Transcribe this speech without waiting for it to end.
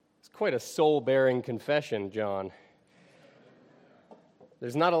quite a soul-bearing confession, John.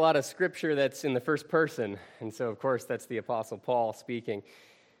 There's not a lot of scripture that's in the first person, and so, of course, that's the Apostle Paul speaking.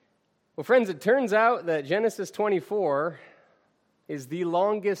 Well, friends, it turns out that Genesis 24 is the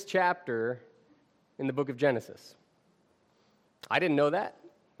longest chapter in the book of Genesis. I didn't know that.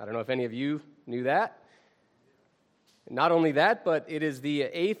 I don't know if any of you knew that. Not only that, but it is the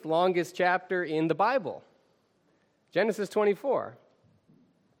 8th longest chapter in the Bible. Genesis 24.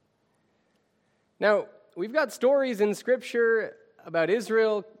 Now, we've got stories in Scripture about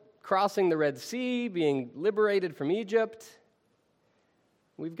Israel crossing the Red Sea, being liberated from Egypt.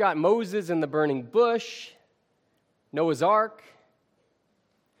 We've got Moses in the burning bush, Noah's Ark.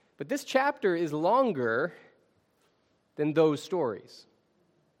 But this chapter is longer than those stories.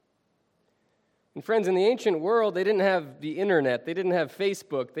 And friends, in the ancient world, they didn't have the internet, they didn't have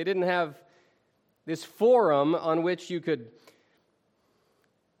Facebook, they didn't have this forum on which you could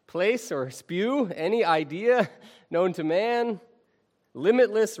place or spew any idea known to man,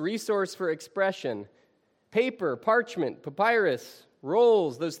 limitless resource for expression. Paper, parchment, papyrus,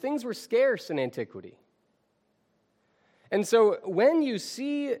 rolls, those things were scarce in antiquity. And so when you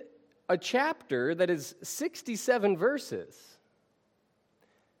see a chapter that is 67 verses,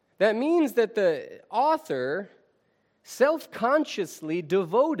 that means that the author self-consciously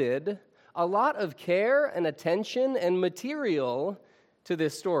devoted a lot of care and attention and material to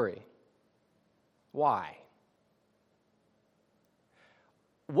this story. Why?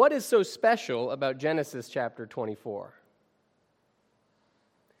 What is so special about Genesis chapter 24?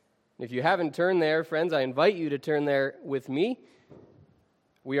 If you haven't turned there, friends, I invite you to turn there with me.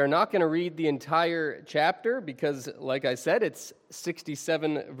 We are not going to read the entire chapter because, like I said, it's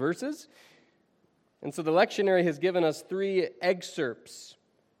 67 verses. And so the lectionary has given us 3 excerpts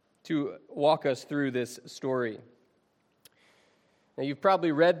to walk us through this story. Now, you've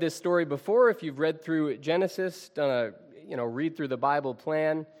probably read this story before if you've read through Genesis, done a read through the Bible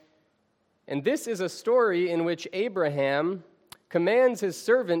plan. And this is a story in which Abraham commands his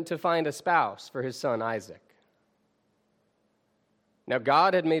servant to find a spouse for his son Isaac. Now,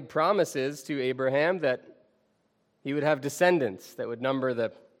 God had made promises to Abraham that he would have descendants that would number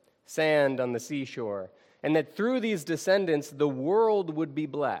the sand on the seashore, and that through these descendants, the world would be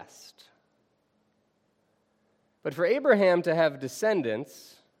blessed. But for Abraham to have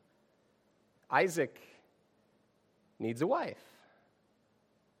descendants, Isaac needs a wife.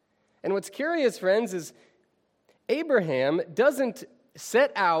 And what's curious, friends, is Abraham doesn't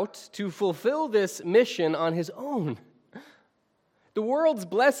set out to fulfill this mission on his own. The world's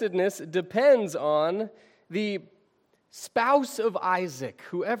blessedness depends on the spouse of Isaac,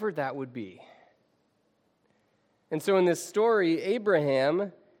 whoever that would be. And so in this story,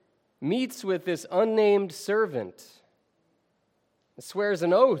 Abraham meets with this unnamed servant, swears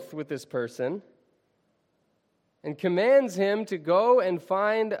an oath with this person, and commands him to go and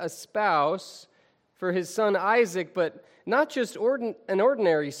find a spouse for his son Isaac, but not just an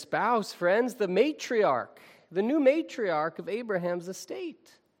ordinary spouse, friends, the matriarch, the new matriarch of Abraham's estate.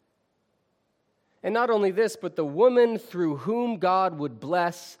 And not only this, but the woman through whom God would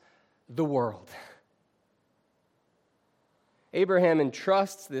bless the world. Abraham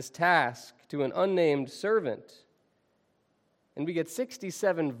entrusts this task to an unnamed servant, and we get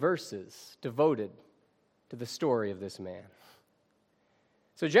 67 verses devoted to the story of this man.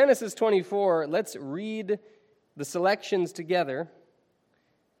 So Genesis 24, let's read the selections together.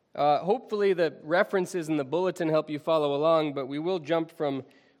 Hopefully the references in the bulletin help you follow along, but we will jump from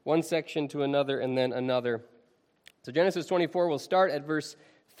one section to another and then another. So Genesis 24 will start at verse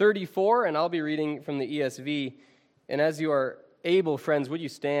 34, and I'll be reading from the ESV. And as you are able, friends, would you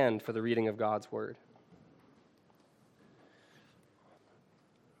stand for the reading of God's word?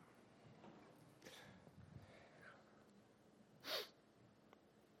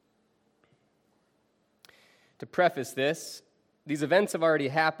 To preface this, these events have already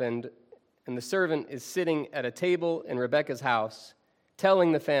happened, and the servant is sitting at a table in Rebekah's house,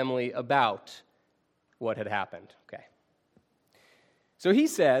 telling the family about what had happened. Okay. So he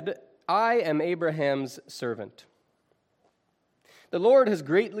said, "I am Abraham's servant. The Lord has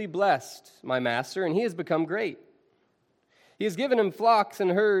greatly blessed my master, and he has become great. He has given him flocks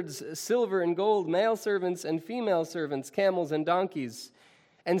and herds, silver and gold, male servants and female servants, camels and donkeys.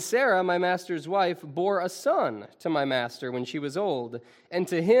 And Sarah, my master's wife, bore a son to my master when she was old, and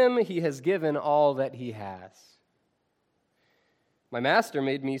to him he has given all that he has. My master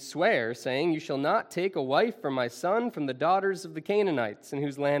made me swear, saying, 'You shall not take a wife for my son from the daughters of the Canaanites in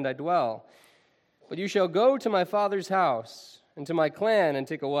whose land I dwell, but you shall go to my father's house and to my clan and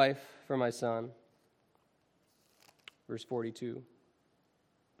take a wife for my son.'" Verse 42.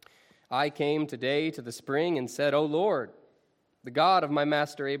 I came today to the spring and said, O Lord, the God of my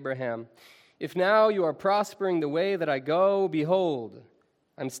master Abraham, if now you are prospering the way that I go, behold,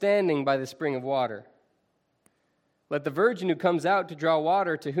 I'm standing by the spring of water. Let the virgin who comes out to draw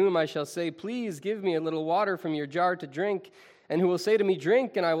water, to whom I shall say, Please give me a little water from your jar to drink, and who will say to me,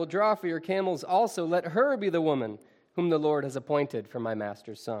 Drink, and I will draw for your camels also, let her be the woman whom the Lord has appointed for my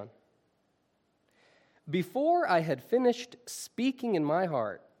master's son. Before I had finished speaking in my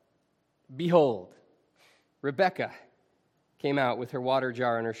heart, behold, Rebekah came out with her water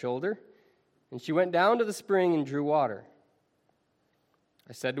jar on her shoulder, and she went down to the spring and drew water.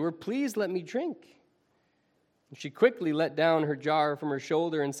 I said to her, Please let me drink. And she quickly let down her jar from her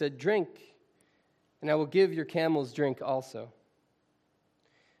shoulder and said, Drink, and I will give your camels drink also.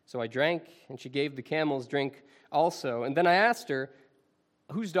 So I drank, and she gave the camels drink also. And then I asked her,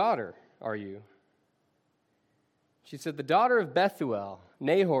 Whose daughter are you? She said, The daughter of Bethuel,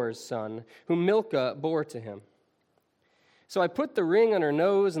 Nahor's son, whom Milcah bore to him. So I put the ring on her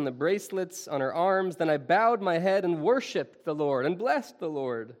nose and the bracelets on her arms. Then I bowed my head and worshipped the Lord and blessed the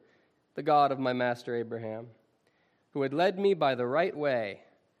Lord, the God of my master Abraham, who had led me by the right way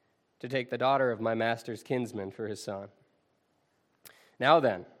to take the daughter of my master's kinsman for his son. Now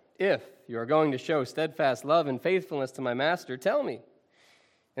then, if you are going to show steadfast love and faithfulness to my master, tell me.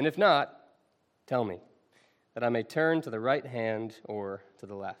 And if not, tell me, that I may turn to the right hand or to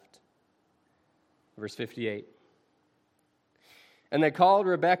the left. Verse 58. And they called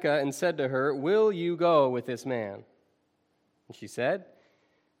Rebekah and said to her, Will you go with this man? And she said,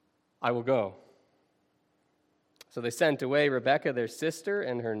 I will go. So they sent away Rebekah, their sister,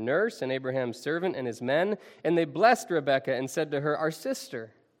 and her nurse, and Abraham's servant and his men, and they blessed Rebekah and said to her, Our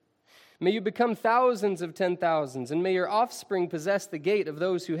sister, may you become thousands of 10,000s, and may your offspring possess the gate of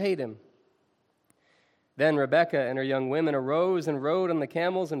those who hate him. Then Rebekah and her young women arose and rode on the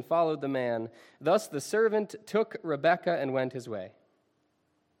camels and followed the man. Thus the servant took Rebekah and went his way.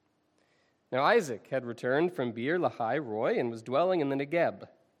 Now Isaac had returned from Beer Lahai Roi and was dwelling in the Negeb.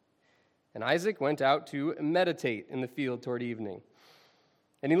 And Isaac went out to meditate in the field toward evening.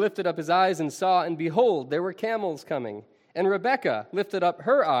 And he lifted up his eyes and saw, and behold, there were camels coming. And Rebekah lifted up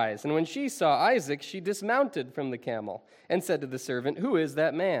her eyes, and when she saw Isaac, she dismounted from the camel and said to the servant, Who is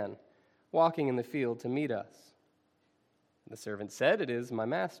that man walking in the field to meet us? And the servant said, It is my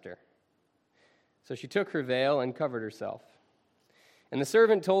master. So she took her veil and covered herself. And the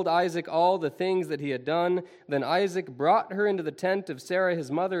servant told Isaac all the things that he had done. Then Isaac brought her into the tent of Sarah his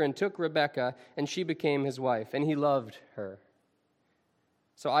mother and took Rebekah, and she became his wife, and he loved her.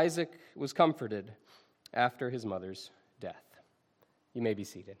 So Isaac was comforted after his mother's death. You may be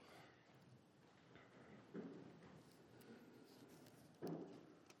seated.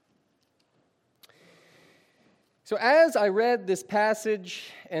 So as I read this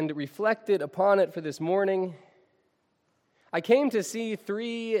passage and reflected upon it for this morning, I came to see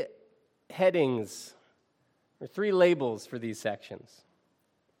three headings, or three labels for these sections.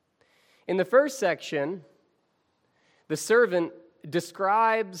 In the first section, the servant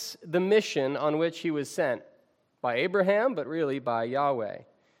describes the mission on which he was sent by Abraham, but really by Yahweh.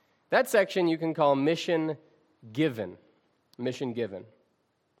 That section you can call mission given. Mission given.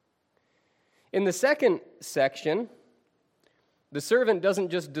 In the second section, the servant doesn't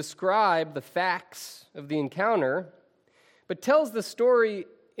just describe the facts of the encounter, but tells the story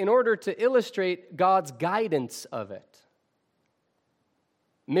in order to illustrate God's guidance of it.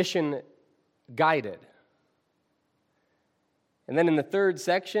 Mission guided. And then in the third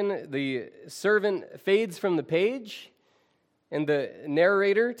section, the servant fades from the page, and the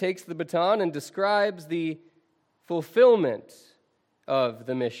narrator takes the baton and describes the fulfillment of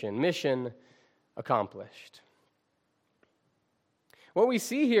the mission accomplished. What we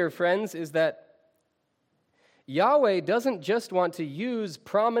see here, friends, is that Yahweh doesn't just want to use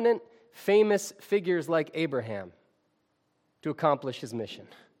prominent, famous figures like Abraham to accomplish his mission.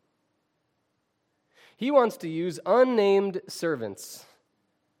 He wants to use unnamed servants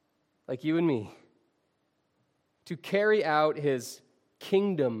like you and me to carry out his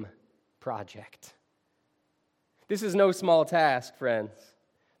kingdom project. This is no small task, friends.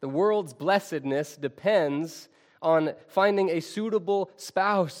 The world's blessedness depends on finding a suitable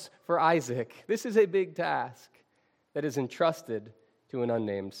spouse for Isaac. This is a big task that is entrusted to an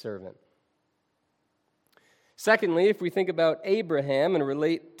unnamed servant. Secondly, if we think about Abraham and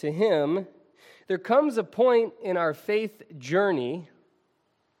relate to him, there comes a point in our faith journey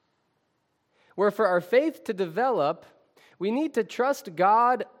where for our faith to develop, we need to trust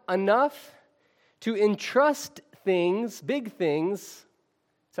God enough to entrust things, big things,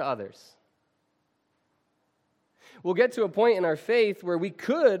 to others. We'll get to a point in our faith where we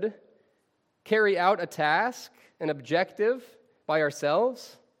could carry out a task, an objective by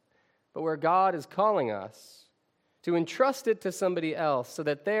ourselves, but where God is calling us to entrust it to somebody else so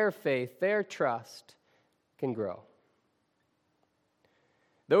that their faith, their trust can grow.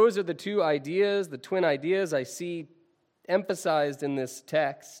 Those are the two ideas, the twin ideas I see emphasized in this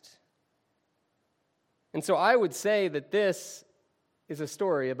text. And so I would say that this is a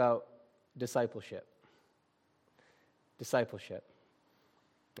story about discipleship. Discipleship.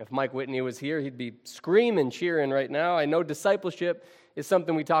 If Mike Whitney was here, he'd be screaming, cheering right now. I know discipleship is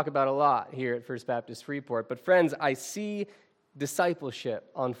something we talk about a lot here at First Baptist Freeport. But friends, I see discipleship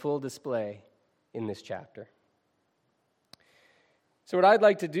on full display in this chapter. So what I'd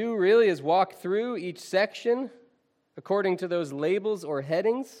like to do really is walk through each section according to those labels or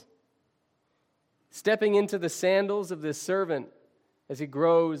headings, stepping into the sandals of this servant as he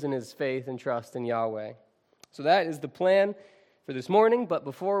grows in his faith and trust in Yahweh. So that is the plan for this morning, but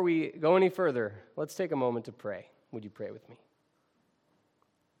before we go any further, let's take a moment to pray. Would you pray with me?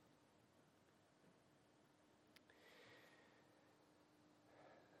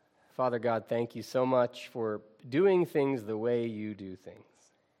 Father God, thank you so much for doing things the way you do things.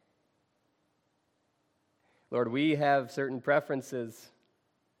 Lord, we have certain preferences,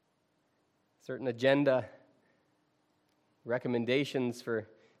 certain agenda, recommendations for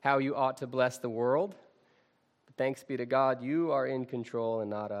how you ought to bless the world. But thanks be to God, you are in control and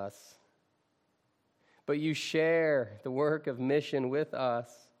not us. But you share the work of mission with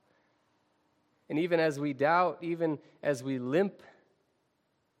us. And even as we doubt, even as we limp,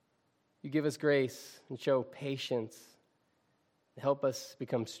 you give us grace and show patience. Help us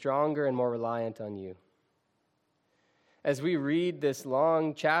become stronger and more reliant on you. As we read this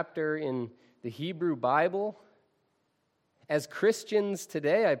long chapter in the Hebrew Bible, as Christians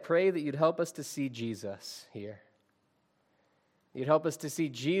today, I pray that you'd help us to see Jesus here. You'd help us to see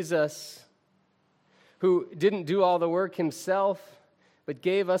Jesus, who didn't do all the work himself, but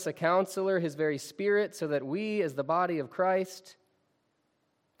gave us a counselor, his very Spirit, so that we, as the body of Christ,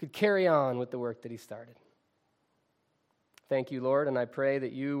 could carry on with the work that he started. Thank you, Lord, and I pray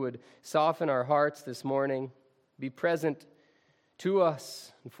that you would soften our hearts this morning, be present to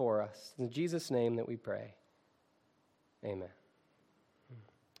us and for us. In Jesus' name that we pray. Amen.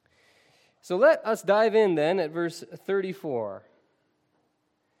 So let us dive in then at verse 34.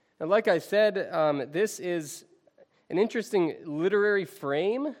 Now, like I said, this is an interesting literary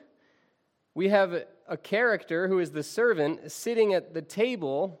frame. We have a character who is the servant sitting at the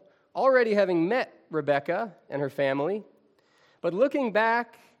table, already having met Rebekah and her family, but looking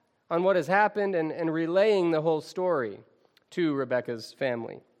back on what has happened and relaying the whole story to Rebekah's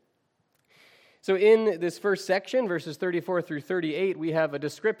family. So in this first section, verses 34 through 38, we have a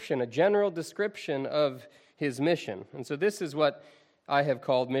description, a general description of his mission. And so this is what I have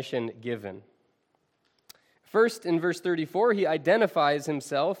called mission given. First, in verse 34, he identifies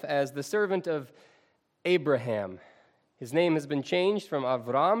himself as the servant of Abraham. His name has been changed from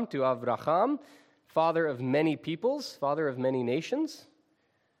Avram to Avraham, father of many peoples, father of many nations.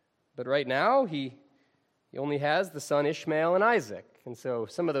 But right now, he only has the son Ishmael and Isaac. And so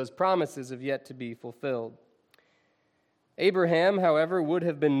some of those promises have yet to be fulfilled. Abraham, however, would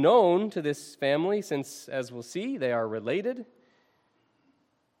have been known to this family since, as we'll see, they are related.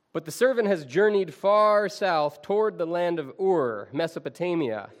 But the servant has journeyed far south toward the land of Ur,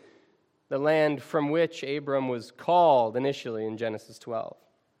 Mesopotamia, the land from which Abram was called initially in Genesis 12.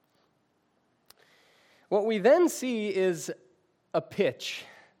 What we then see is a pitch,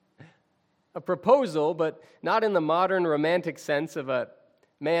 a proposal, but not in the modern romantic sense of a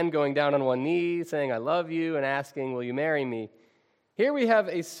man going down on one knee, saying, I love you, and asking, will you marry me? Here we have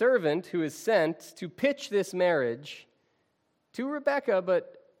a servant who is sent to pitch this marriage to Rebekah,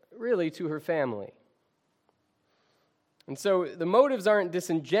 but really to her family. And so the motives aren't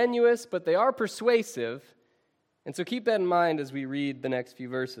disingenuous, but they are persuasive. And so keep that in mind as we read the next few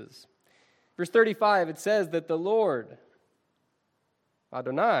verses. Verse 35, it says that the Lord,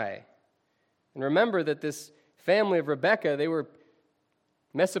 Adonai, and remember that this family of Rebekah, they were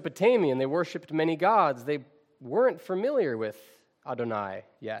Mesopotamian. They worshipped many gods. They weren't familiar with Adonai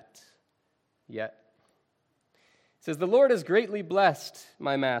yet. It says, the Lord has greatly blessed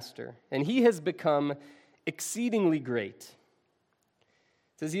my master, and he has become exceedingly great.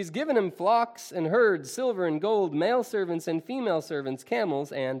 It says, he has given him flocks and herds, silver and gold, male servants and female servants,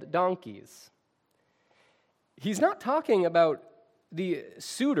 camels and donkeys. He's not talking about the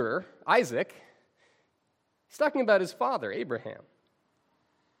suitor, Isaac. He's talking about his father, Abraham.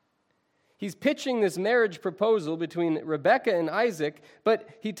 He's pitching this marriage proposal between Rebekah and Isaac, but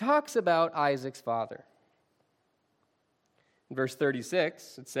he talks about Isaac's father. In verse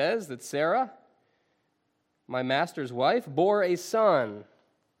 36, it says that Sarah, my master's wife, bore a son.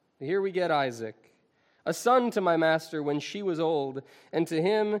 Here we get Isaac. A son to my master when she was old, and to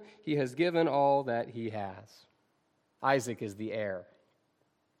him he has given all that he has. Isaac is the heir.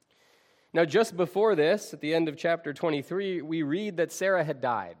 Now, just before this, at the end of chapter 23, we read that Sarah had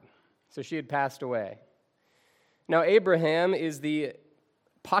died, so she had passed away. Now, Abraham is the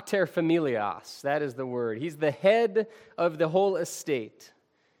pater familias, that is the word. He's the head of the whole estate.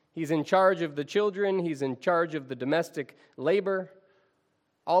 He's in charge of the children, he's in charge of the domestic labor.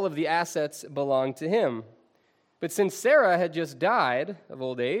 All of the assets belong to him. But since Sarah had just died of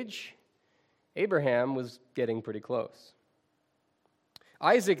old age, Abraham was getting pretty close.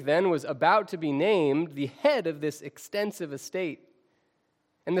 Isaac then was about to be named the head of this extensive estate.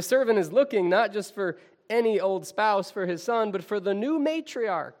 And the servant is looking not just for any old spouse for his son, but for the new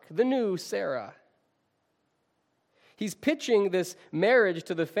matriarch, the new Sarah. He's pitching this marriage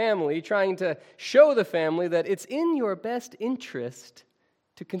to the family, trying to show the family that it's in your best interest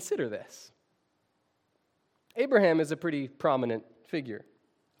to consider this. Abraham is a pretty prominent figure.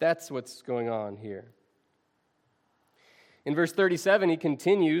 That's what's going on here. In verse 37, he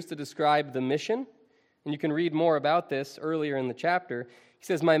continues to describe the mission, and you can read more about this earlier in the chapter. He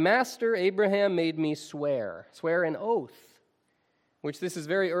says, my master Abraham made me swear an oath, which this is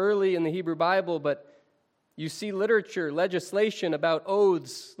very early in the Hebrew Bible, but you see literature, legislation about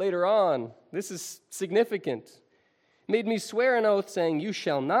oaths later on. This is significant. Made me swear an oath, saying, you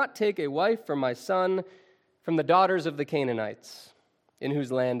shall not take a wife for my son from the daughters of the Canaanites, in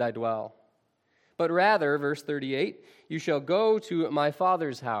whose land I dwell. But rather, verse 38, you shall go to my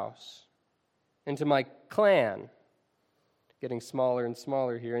father's house and to my clan, getting smaller and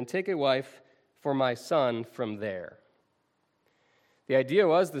smaller here, and take a wife for my son from there. The idea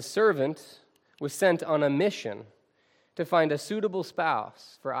was the servant was sent on a mission to find a suitable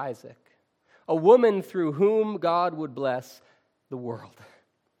spouse for Isaac, a woman through whom God would bless the world.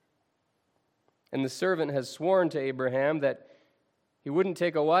 And the servant has sworn to Abraham that he wouldn't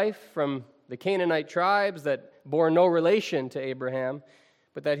take a wife from the Canaanite tribes that bore no relation to Abraham,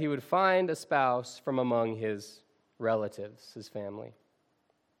 but that he would find a spouse from among his relatives, his family.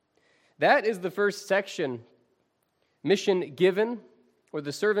 That is the first section, mission given, where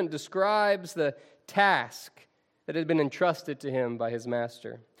the servant describes the task that had been entrusted to him by his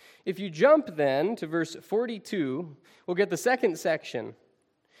master. If you jump then to verse 42, we'll get the second section,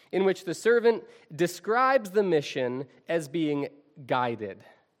 in which the servant describes the mission as being guided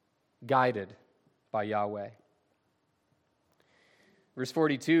by Yahweh. Verse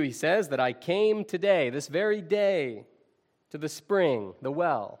 42, he says that I came today, this very day, to the spring, the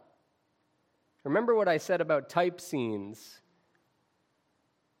well. Remember what I said about type scenes.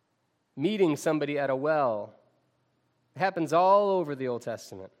 Meeting somebody at a well. It happens all over the Old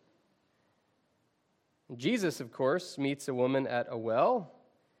Testament. Jesus, of course, meets a woman at a well.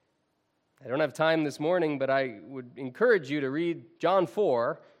 I don't have time this morning, but I would encourage you to read John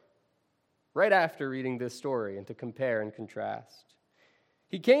 4 right after reading this story and to compare and contrast.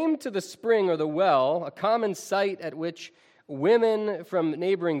 He came to the spring or the well, a common site at which women from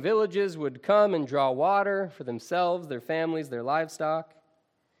neighboring villages would come and draw water for themselves, their families, their livestock.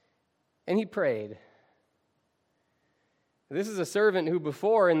 And he prayed. This is a servant who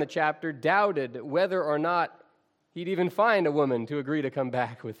before in the chapter doubted whether or not he'd even find a woman to agree to come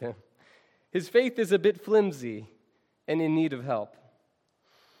back with him. His faith is a bit flimsy and in need of help.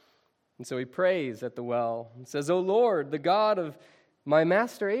 And so he prays at the well and says, O Lord, the God of my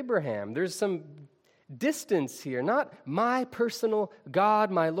master Abraham. There's some distance here, not my personal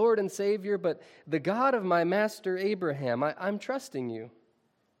God, my Lord and Savior, but the God of my master Abraham. I'm trusting you.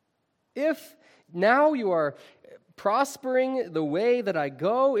 If now you are prospering the way that I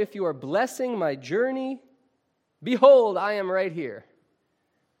go, if you are blessing my journey, behold, I am right here.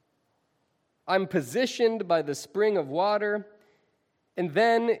 I'm positioned by the spring of water. And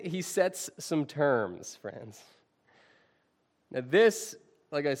then he sets some terms, friends. Now this,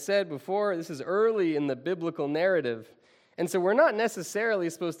 like I said before, this is early in the biblical narrative. And so we're not necessarily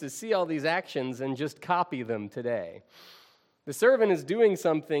supposed to see all these actions and just copy them today. The servant is doing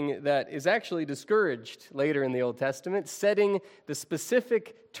something that is actually discouraged later in the Old Testament, setting the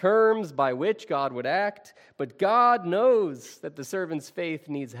specific terms by which God would act, but God knows that the servant's faith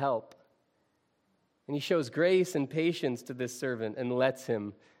needs help. And he shows grace and patience to this servant and lets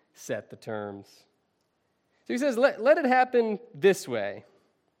him set the terms. So he says, let it happen this way.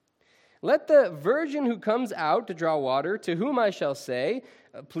 Let the virgin who comes out to draw water, to whom I shall say,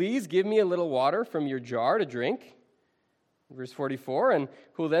 please give me a little water from your jar to drink. Verse 44, and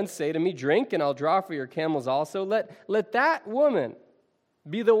who will then say to me, drink, and I'll draw for your camels also. Let that woman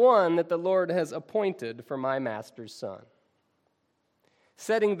be the one that the Lord has appointed for my master's son.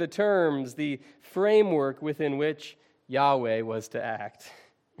 Setting the terms, the framework within which Yahweh was to act.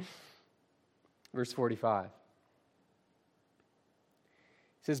 Verse 45. It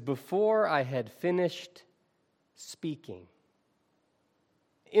says, before I had finished speaking,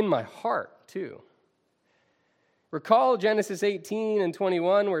 in my heart too. Recall Genesis 18 and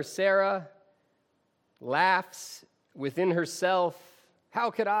 21 where Sarah laughs within herself, how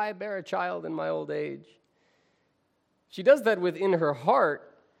could I bear a child in my old age? She does that within her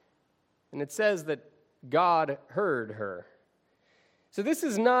heart, and it says that God heard her. So this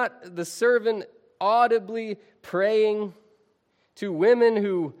is not the servant audibly praying to women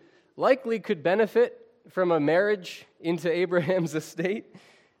who likely could benefit from a marriage into Abraham's estate.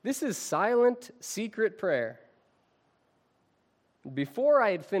 This is silent, secret prayer. Before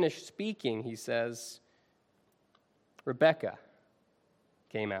I had finished speaking, he says, Rebekah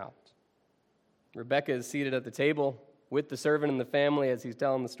came out. Rebekah is seated at the table with the servant and the family as he's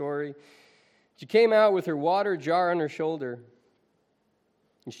telling the story. She came out with her water jar on her shoulder,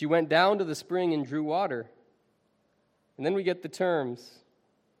 and she went down to the spring and drew water. And then we get the terms.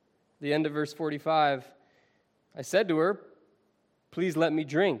 The end of verse 45. I said to her, please let me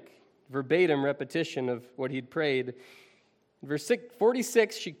drink. Verbatim repetition of what he'd prayed. Verse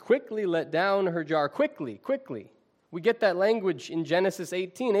 46, she quickly let down her jar. Quickly. We get that language in Genesis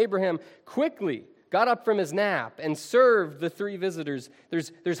 18. Abraham quickly got up from his nap and served the three visitors.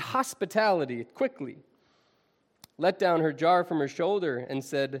 There's hospitality, quickly. Let down her jar from her shoulder and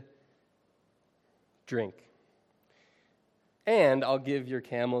said, drink. And I'll give your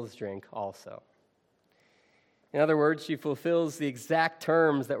camels drink also. In other words, she fulfills the exact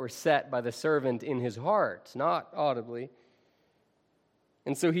terms that were set by the servant in his heart, not audibly.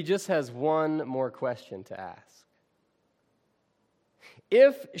 And so he just has one more question to ask.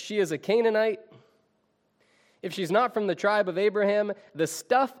 If she is a Canaanite, if she's not from the tribe of Abraham, the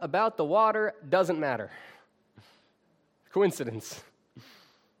stuff about the water doesn't matter. Coincidence.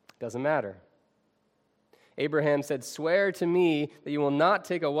 Doesn't matter. Abraham said, swear to me that you will not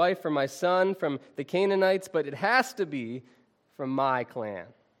take a wife for my son from the Canaanites, but it has to be from my clan.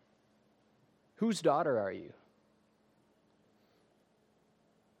 Whose daughter are you?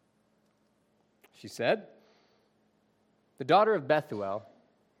 She said, the daughter of Bethuel,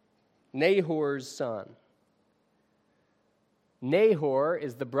 Nahor's son. Nahor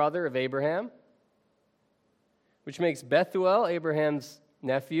is the brother of Abraham, which makes Bethuel Abraham's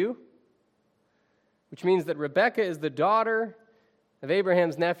nephew, which means that Rebekah is the daughter of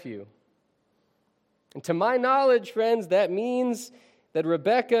Abraham's nephew. And to my knowledge, friends, that means that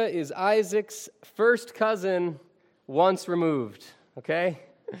Rebekah is Isaac's first cousin once removed, okay?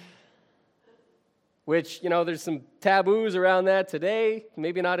 Which, there's some taboos around that today,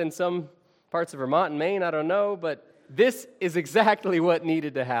 maybe not in some parts of Vermont and Maine, I don't know, but this is exactly what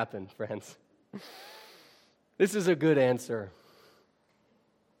needed to happen, friends. This is a good answer.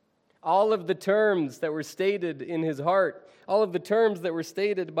 All of the terms that were stated in his heart, all of the terms that were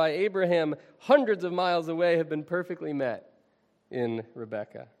stated by Abraham hundreds of miles away have been perfectly met in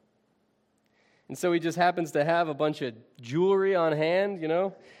Rebekah. And so he just happens to have a bunch of jewelry on hand,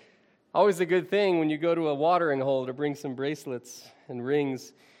 Always a good thing when you go to a watering hole to bring some bracelets and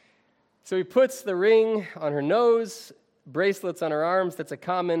rings. So he puts the ring on her nose, bracelets on her arms. That's a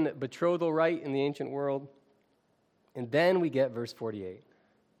common betrothal rite in the ancient world. And then we get verse 48.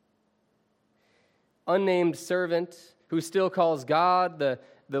 Unnamed servant who still calls God the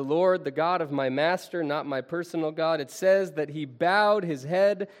Lord, the God of my master, not my personal God. It says that he bowed his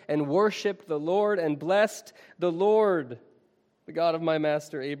head and worshiped the Lord and blessed the Lord, the God of my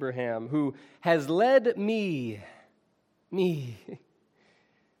master Abraham, who has led me,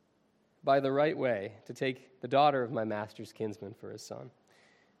 by the right way to take the daughter of my master's kinsman for his son.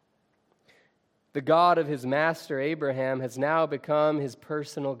 The God of his master Abraham has now become his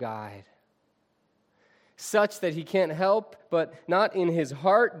personal guide, such that he can't help but not in his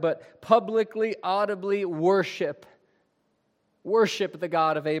heart, but publicly, audibly worship the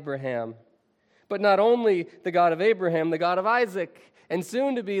God of Abraham. But not only the God of Abraham, the God of Isaac, and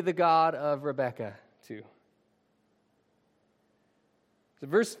soon to be the God of Rebekah too. So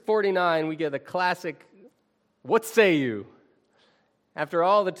verse 49, we get the classic, what say you? After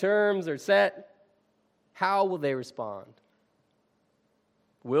all the terms are set, how will they respond?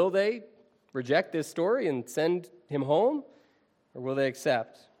 Will they reject this story and send him home, or will they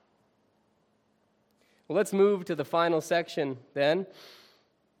accept? Well, let's move to the final section then.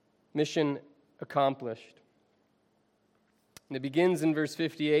 Mission accomplished. And it begins in verse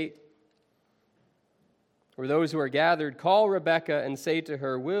 58, where those who are gathered call Rebekah and say to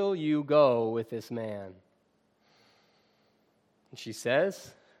her, "Will you go with this man?" And she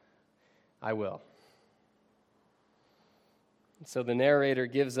says, "I will." And so the narrator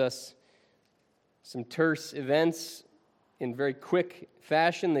gives us some terse events in very quick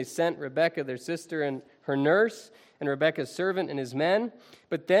fashion. They sent Rebekah, their sister, and her nurse, and Rebekah's servant and his men.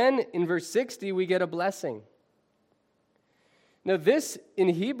 But then in verse 60, we get a blessing. Now this in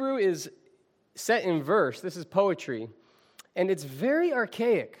Hebrew is set in verse. This is poetry. And it's very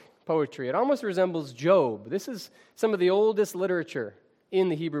archaic poetry. It almost resembles Job. This is some of the oldest literature in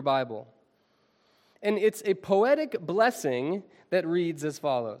the Hebrew Bible. And it's a poetic blessing that reads as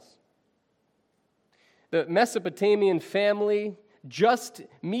follows. The Mesopotamian family, just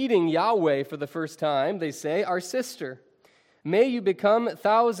meeting Yahweh for the first time, they say, "Our sister, may you become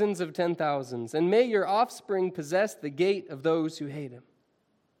thousands of 10,000s, and may your offspring possess the gate of those who hate him."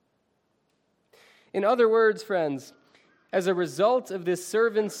 In other words, friends, as a result of this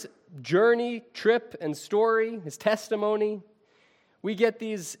servant's journey, trip, and story, his testimony, we get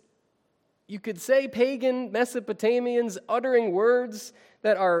these, you could say, pagan Mesopotamians uttering words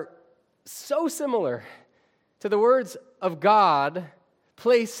that are so similar to the words of God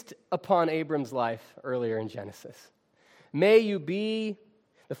placed upon Abram's life earlier in Genesis. May you be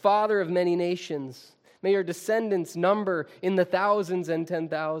the father of many nations. May your descendants number in the thousands and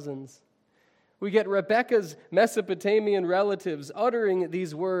 10,000s. We get Rebekah's Mesopotamian relatives uttering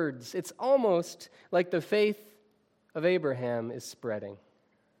these words. It's almost like the faith of Abraham is spreading.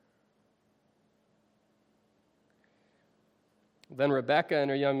 Then Rebekah and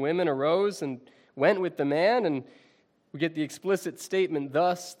her young women arose and went with the man, and we get the explicit statement,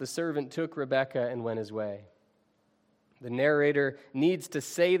 "Thus the servant took Rebekah and went his way." The narrator needs to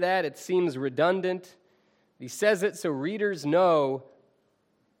say that. It seems redundant. He says it so readers know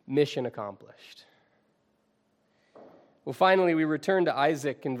mission accomplished. Well, finally, we return to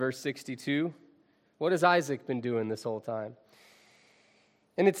Isaac in verse 62. What has Isaac been doing this whole time?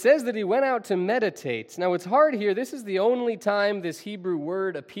 And it says that he went out to meditate. Now, it's hard here. This is the only time this Hebrew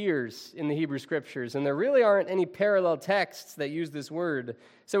word appears in the Hebrew Scriptures, and there really aren't any parallel texts that use this word.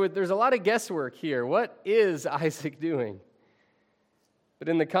 So there's a lot of guesswork here. What is Isaac doing? But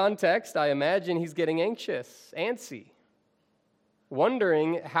in the context, I imagine he's getting anxious, antsy,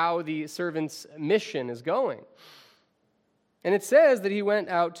 wondering how the servant's mission is going. And it says that he went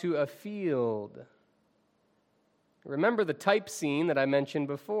out to a field. Remember the type scene that I mentioned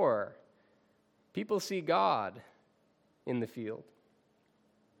before. People see God in the field.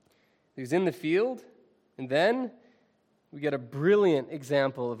 He's in the field, and then we get a brilliant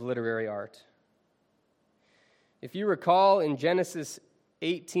example of literary art. If you recall in Genesis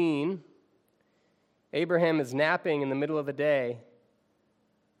 18, Abraham is napping in the middle of the day,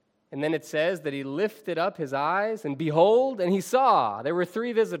 and then it says that he lifted up his eyes, and behold, and he saw there were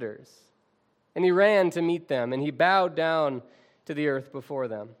 3 visitors. And he ran to meet them, and he bowed down to the earth before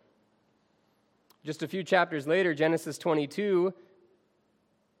them. Just a few chapters later, Genesis 22,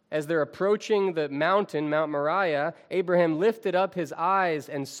 as they're approaching the mountain, Mount Moriah, Abraham lifted up his eyes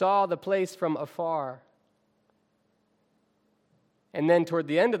and saw the place from afar. And then toward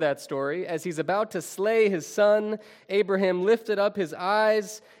the end of that story, as he's about to slay his son, Abraham lifted up his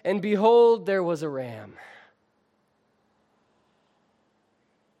eyes, and behold, there was a ram.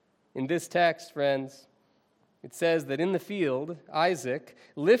 In this text, friends, it says that in the field, Isaac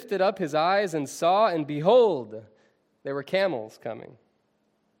lifted up his eyes and saw, and behold, there were camels coming.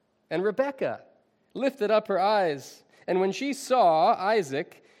 And Rebekah lifted up her eyes, and when she saw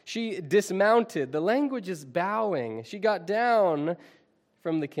Isaac, she dismounted. The language is bowing. She got down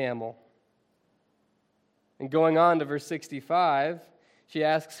from the camel. And going on to verse 65, she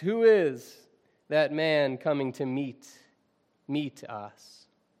asks, "Who is that man coming to meet us?"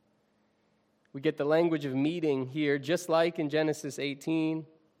 We get the language of meeting here, just like in Genesis 18.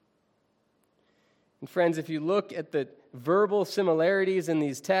 And friends, if you look at the verbal similarities in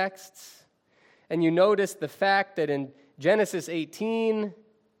these texts, and you notice the fact that in Genesis 18,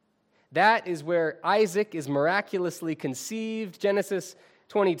 that is where Isaac is miraculously conceived. Genesis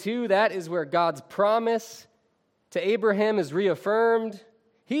 22, that is where God's promise to Abraham is reaffirmed.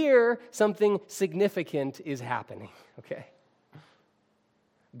 Here, something significant is happening, okay?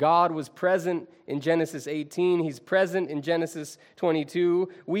 God was present in Genesis 18. He's present in Genesis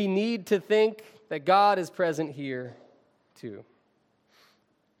 22. We need to think that God is present here too.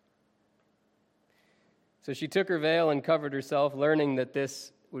 So she took her veil and covered herself, learning that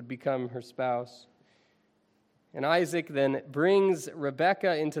this would become her spouse. And Isaac then brings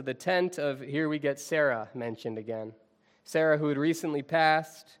Rebekah into the tent of, here we get Sarah mentioned again. Sarah, who had recently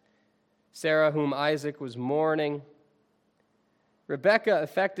passed, Sarah, whom Isaac was mourning. Rebekah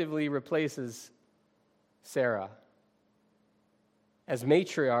effectively replaces Sarah as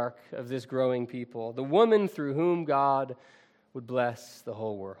matriarch of this growing people, the woman through whom God would bless the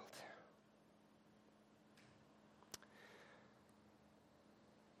whole world.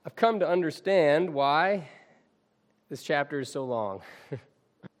 I've come to understand why this chapter is so long.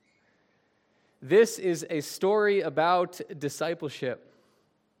 This is a story about discipleship.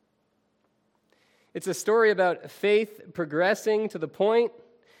 It's a story about faith progressing to the point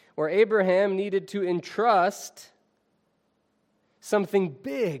where Abraham needed to entrust something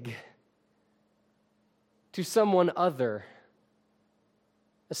big to someone other,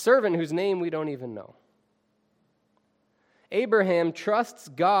 a servant whose name we don't even know. Abraham trusts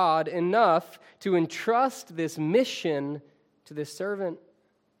God enough to entrust this mission to this servant,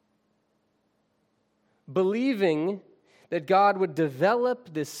 believing that God would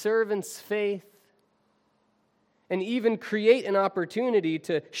develop this servant's faith and even create an opportunity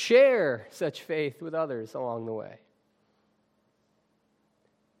to share such faith with others along the way.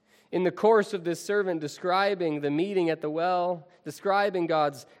 In the course of this servant describing the meeting at the well, describing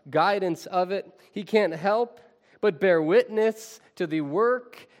God's guidance of it, he can't help but bear witness to the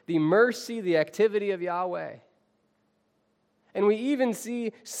work, the mercy, the activity of Yahweh. And we even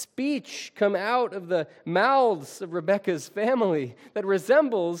see speech come out of the mouths of Rebekah's family that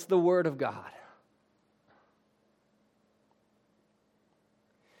resembles the Word of God.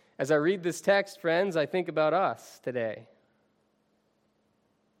 As I read this text, friends, I think about us today.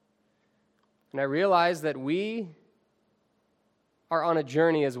 And I realize that we are on a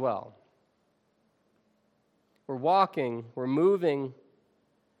journey as well. We're walking, we're moving,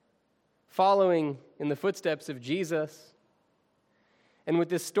 following in the footsteps of Jesus. And what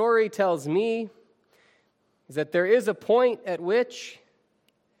this story tells me is that there is a point at which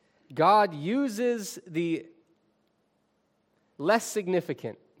God uses the less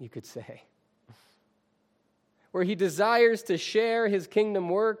significant, you could say, where he desires to share his kingdom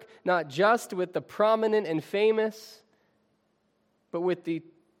work not just with the prominent and famous, but with the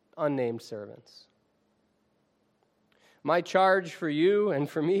unnamed servants. My charge for you and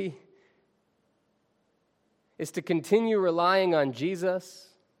for me is to continue relying on Jesus,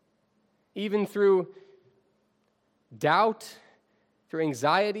 even through doubt, through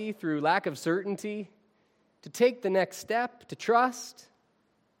anxiety, through lack of certainty, to take the next step, to trust,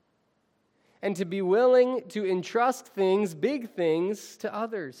 and to be willing to entrust things, big things, to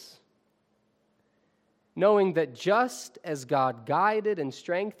others, knowing that just as God guided and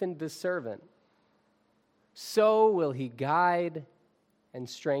strengthened this servant, so will he guide and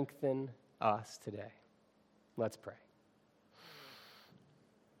strengthen us today. Let's pray.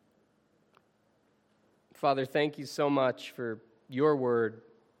 Father, thank you so much for your word.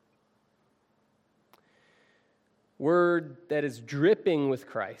 Word that is dripping with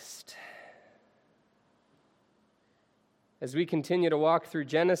Christ. As we continue to walk through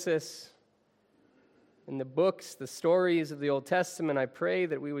Genesis and the books, the stories of the Old Testament, I pray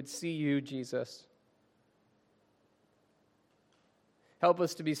that we would see you, Jesus. Help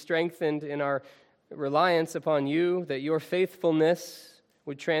us to be strengthened in our reliance upon you, that your faithfulness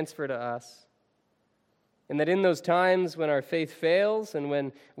would transfer to us. And that in those times when our faith fails and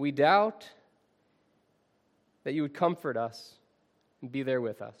when we doubt, that you would comfort us and be there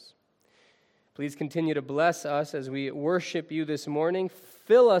with us. Please continue to bless us as we worship you this morning.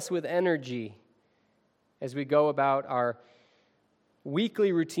 Fill us with energy as we go about our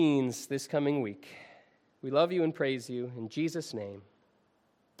weekly routines this coming week. We love you and praise you. In Jesus' name,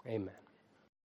 amen.